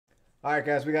All right,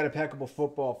 guys, we got Impeccable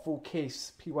Football, full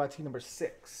case, PYT number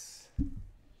 6.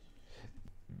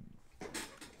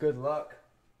 Good luck.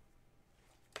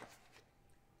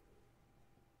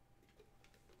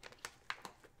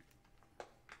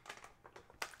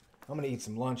 I'm going to eat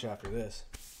some lunch after this.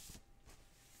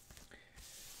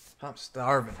 I'm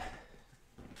starving.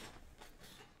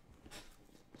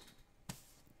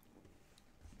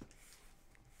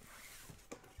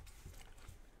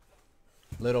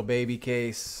 Little baby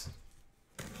case.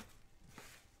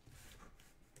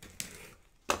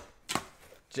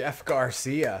 Jeff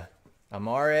Garcia.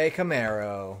 Amare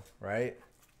Camaro, right?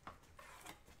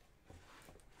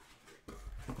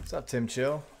 What's up, Tim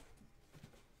Chill?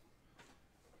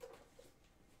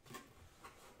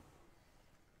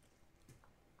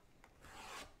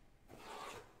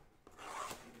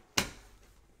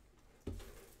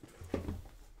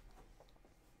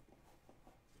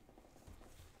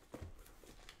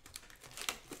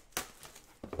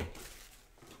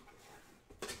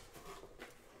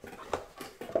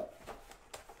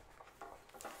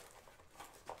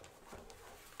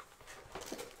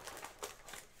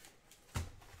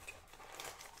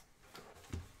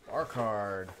 Our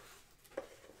card.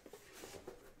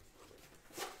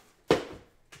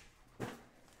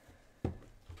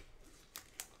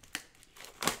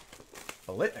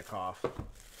 Bolitnikov.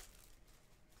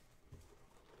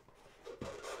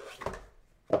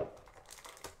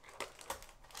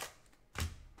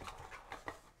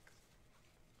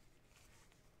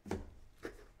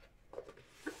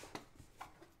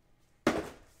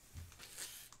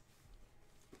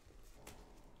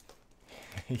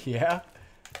 Yeah.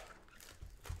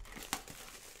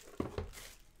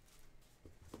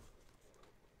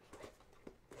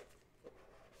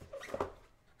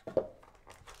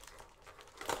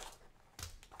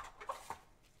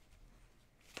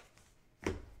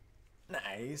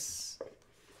 Nice.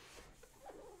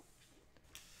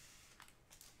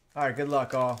 All right, good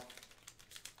luck, all.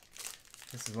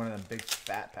 This is one of them big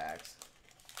fat packs.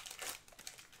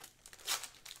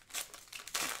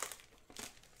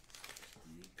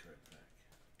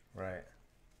 Right.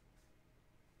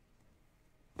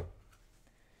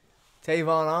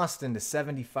 Tavon Austin to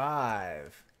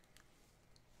 75.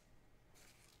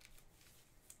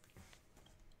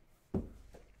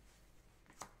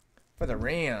 For the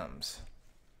Rams.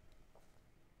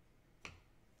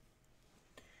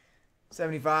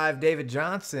 75, David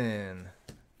Johnson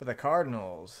for the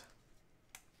Cardinals.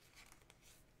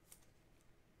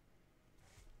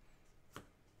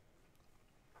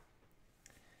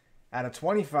 Out of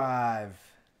 25,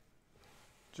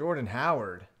 Jordan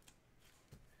Howard.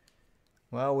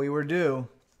 Well, we were due.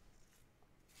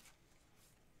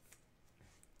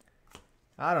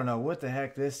 I don't know what the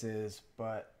heck this is,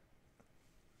 but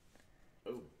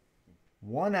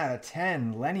 1 out of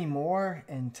 10, Lenny Moore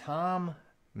and Tom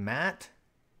Mate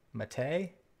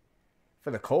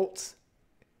for the Colts.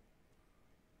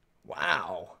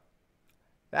 Wow.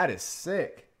 That is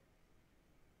sick.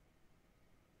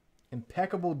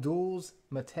 Impeccable duels,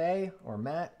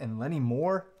 Matt and Lenny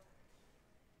Moore.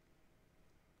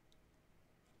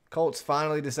 Colts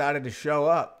finally decided to show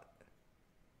up.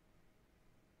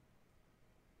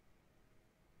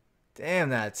 Damn,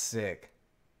 that's sick.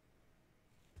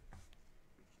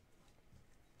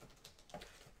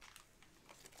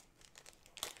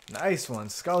 Nice one.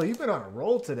 Scully, you've been on a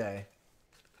roll today.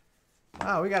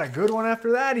 Wow, we got a good one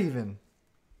after that even.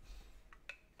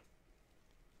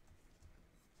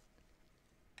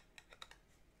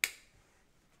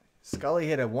 Scully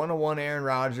hit a 101 Aaron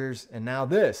Rodgers, and now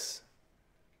this.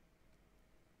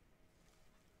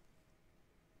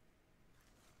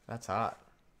 That's hot.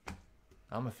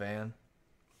 I'm a fan.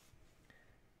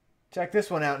 Check this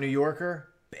one out, New Yorker.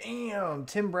 Bam!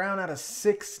 Tim Brown out of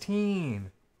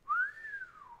 16.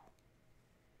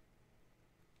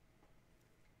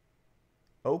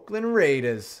 Oakland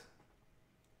Raiders.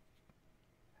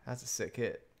 That's a sick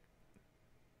hit.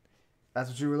 That's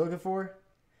what you were looking for?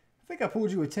 I think I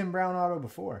pulled you a Tim Brown auto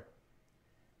before.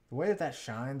 The way that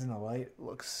shines in the light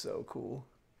looks so cool.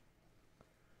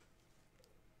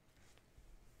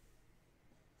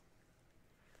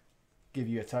 Give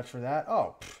you a touch for that.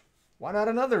 Oh, why not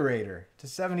another Raider? To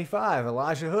 75,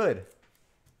 Elijah Hood.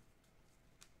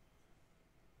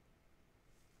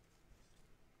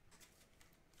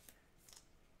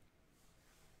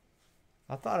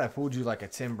 I thought I pulled you like a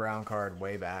Tim Brown card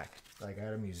way back. Like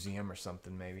at a museum or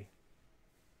something maybe.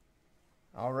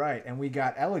 All right, and we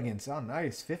got Elegance. Oh,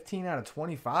 nice. 15 out of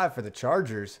 25 for the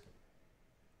Chargers.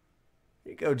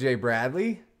 Here you go, Jay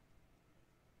Bradley.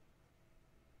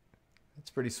 That's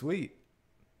pretty sweet.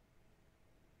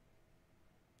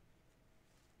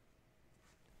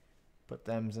 Put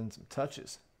them in some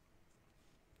touches.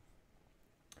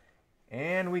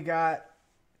 And we got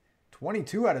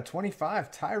 22 out of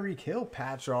 25 Tyreek Hill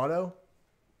patch auto.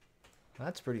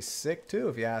 That's pretty sick too,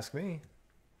 if you ask me.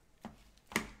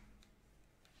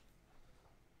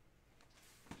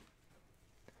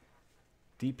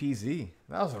 DPZ.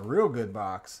 That was a real good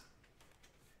box.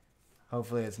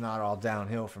 Hopefully it's not all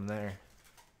downhill from there.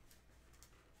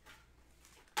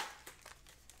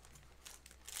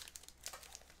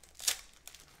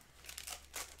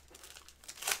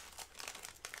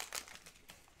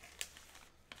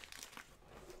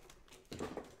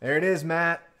 There it is,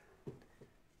 Matt.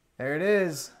 There it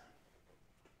is.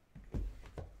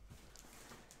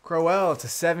 Crowell to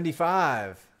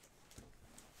 75.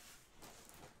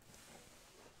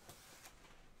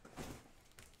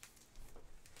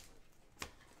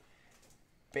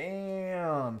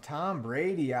 Bam. Tom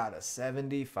Brady out of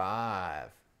 75.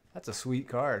 That's a sweet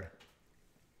card.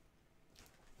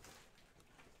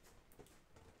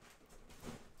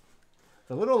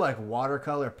 The little like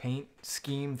watercolor paint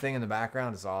scheme thing in the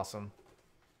background is awesome.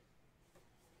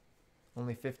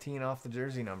 Only 15 off the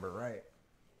jersey number, right?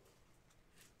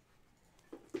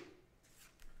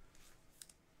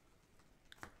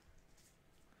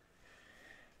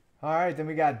 All right, then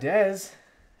we got Dez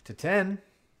to 10.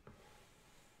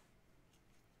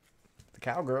 The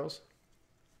Cowgirls.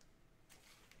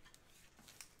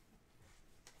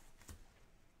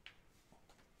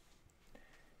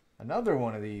 Another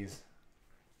one of these.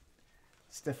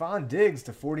 Stephon Diggs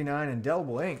to 49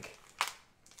 indelible ink.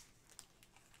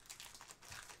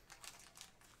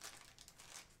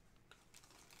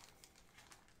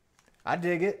 I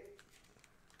dig it.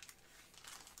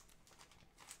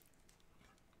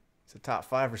 It's a top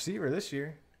 5 receiver this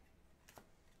year.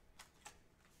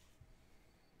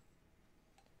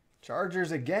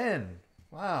 Chargers again.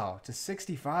 Wow, to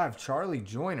 65, Charlie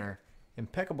Joyner.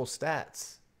 Impeccable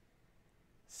stats.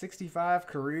 65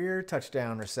 career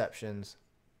touchdown receptions.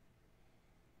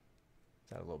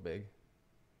 Is that a little big?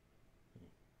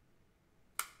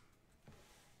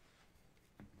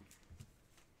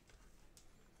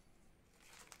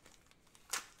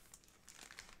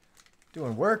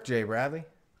 Doing work, Jay Bradley.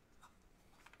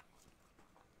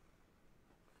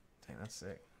 Dang, that's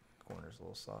sick. Corner's a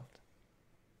little soft.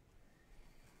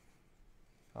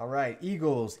 All right,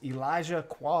 Eagles, Elijah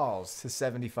Qualls to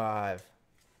 75.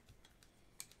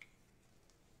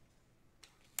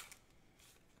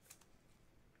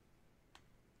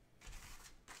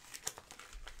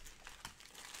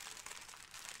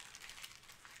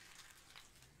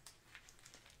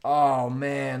 Oh,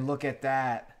 man, look at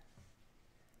that.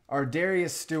 Our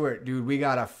Darius Stewart, dude, we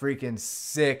got a freaking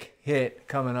sick hit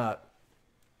coming up.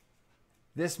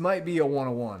 This might be a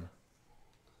 101.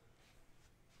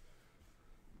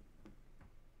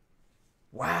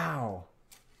 Wow.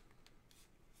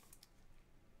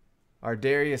 Our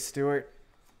Darius Stewart.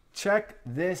 Check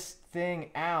this thing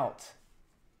out.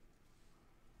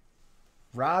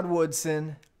 Rod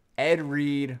Woodson, Ed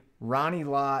Reed, Ronnie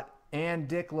Lott, and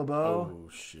Dick LeBeau. Oh,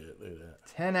 shit. Look at that.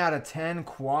 10 out of 10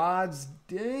 quads.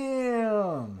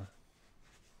 Damn.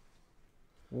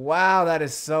 Wow, that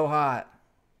is so hot.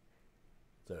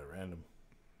 Is that random?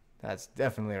 That's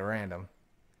definitely a random.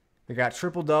 We got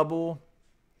triple-double.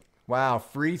 Wow,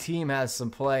 free team has some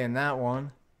play in that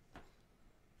one.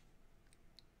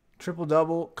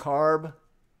 Triple-double, Carb,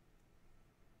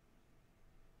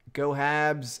 Go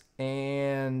Habs,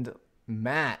 and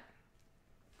Matt.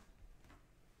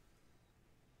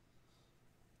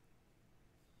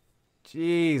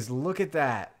 Jeez, look at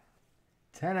that.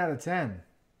 10 out of 10.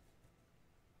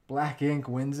 Black ink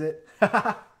wins it.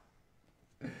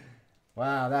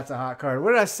 Wow, that's a hot card.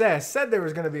 What did I say? I said there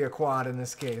was going to be a quad in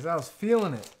this case. I was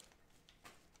feeling it.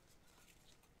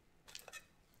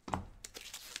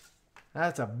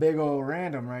 That's a big old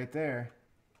random right there.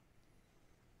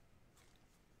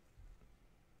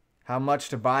 How much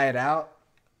to buy it out?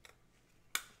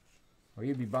 Well,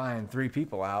 you'd be buying 3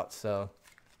 people out, so.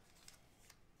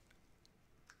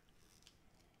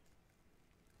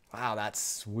 Wow, that's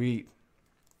sweet.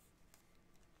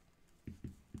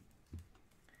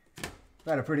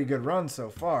 Had a pretty good run so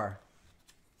far.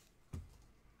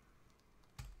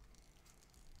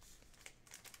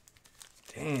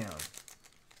 Damn.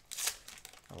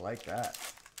 I like that.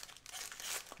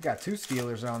 Got 2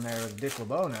 Steelers on there with Dick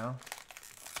LeBeau now.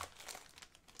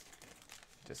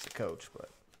 Just a coach, but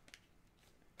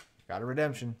got a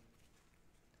redemption.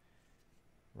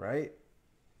 Right?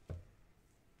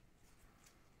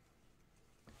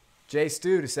 Jay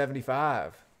Stu to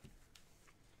 75.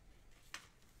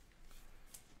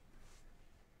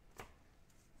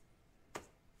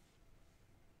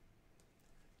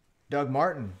 Doug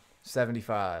Martin,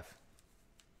 75.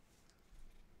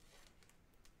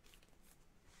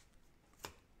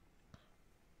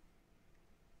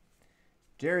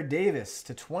 Jared Davis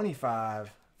to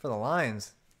 25 for the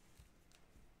Lions.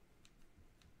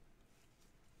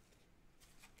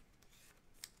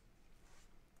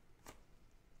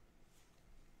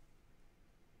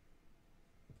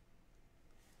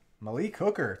 Malik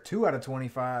Hooker, 2 out of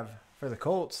 25 for the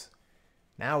Colts.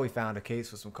 Now we found a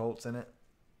case with some Colts in it.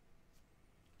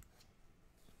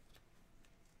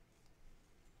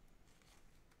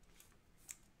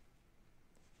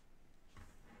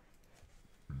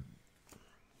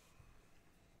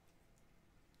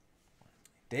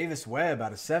 Davis Webb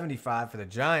out of 75 for the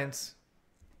Giants.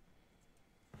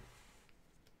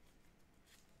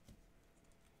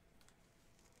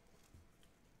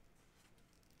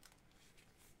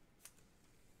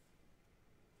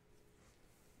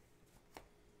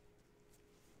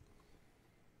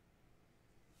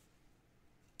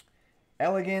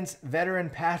 Elegance Veteran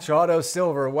Patch Auto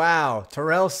Silver. Wow.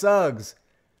 Terrell Suggs.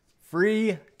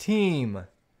 Free team.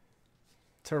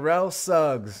 Terrell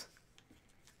Suggs.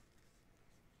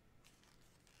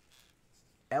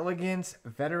 Elegance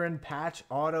Veteran Patch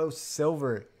Auto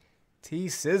Silver.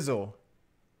 T-Sizzle.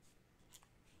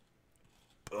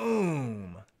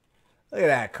 Boom. Look at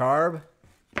that, Carb.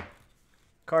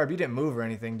 Carb, you didn't move or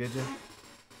anything, did you?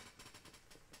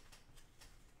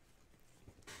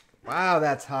 Wow,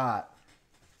 that's hot.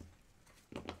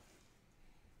 I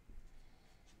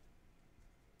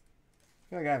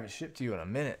feel like I haven't shipped to you in a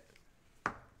minute.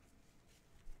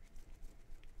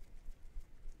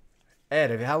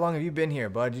 Ed, how long have you been here,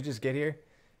 bud? You just get here?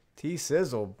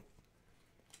 T-Sizzle.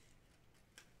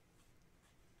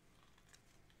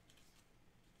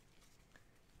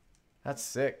 That's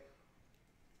sick.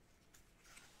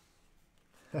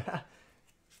 Then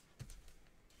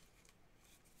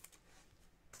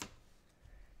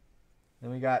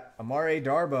we got Amare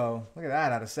Darbo. Look at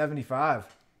that, out of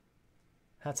 75.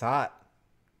 That's hot.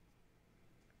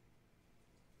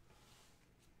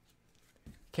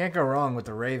 Can't go wrong with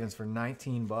the Ravens for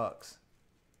 19 bucks.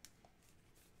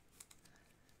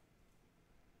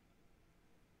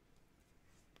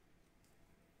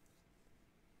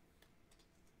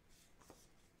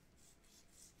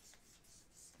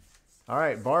 All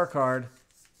right, bar card.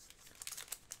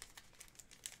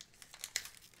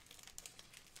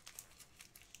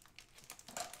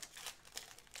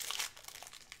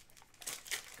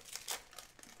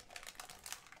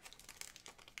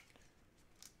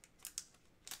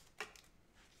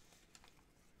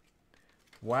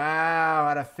 Wow,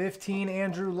 out of 15,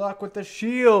 Andrew Luck with the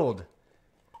shield.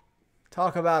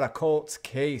 Talk about a Colts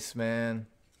case, man.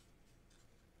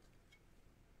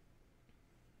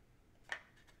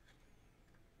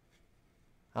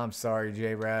 I'm sorry,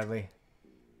 Jay Bradley.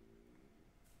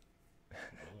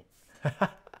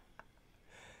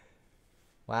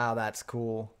 Wow, that's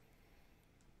cool.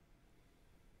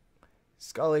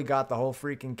 Scully got the whole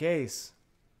freaking case.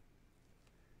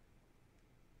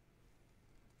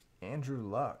 Andrew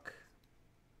Luck.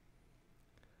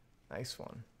 Nice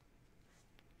one.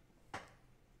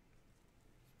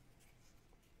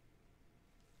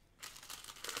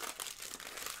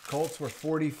 Colts were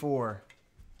 44.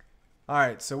 All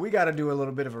right, so we got to do a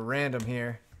little bit of a random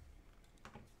here.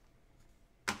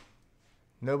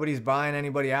 Nobody's buying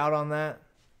anybody out on that?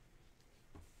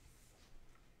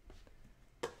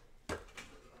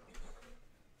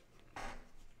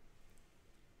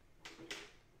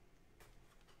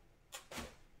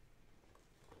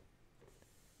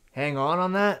 Hang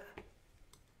on that?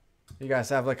 You guys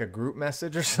have like a group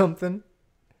message or something?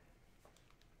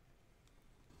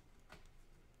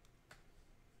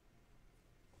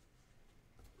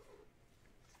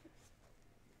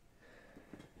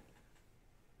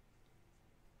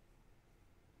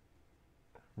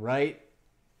 Right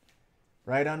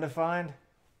undefined?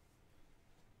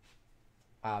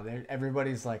 Wow,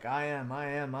 everybody's like, I am.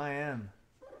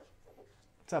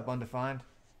 What's up, undefined?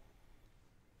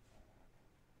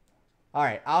 All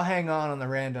right, I'll hang on the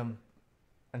random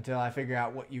until I figure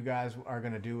out what you guys are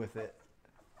going to do with it.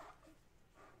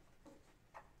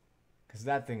 Because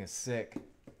that thing is sick.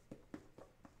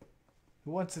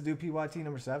 Who wants to do PYT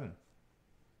number 7?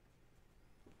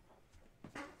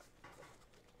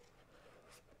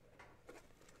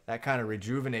 That kind of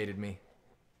rejuvenated me.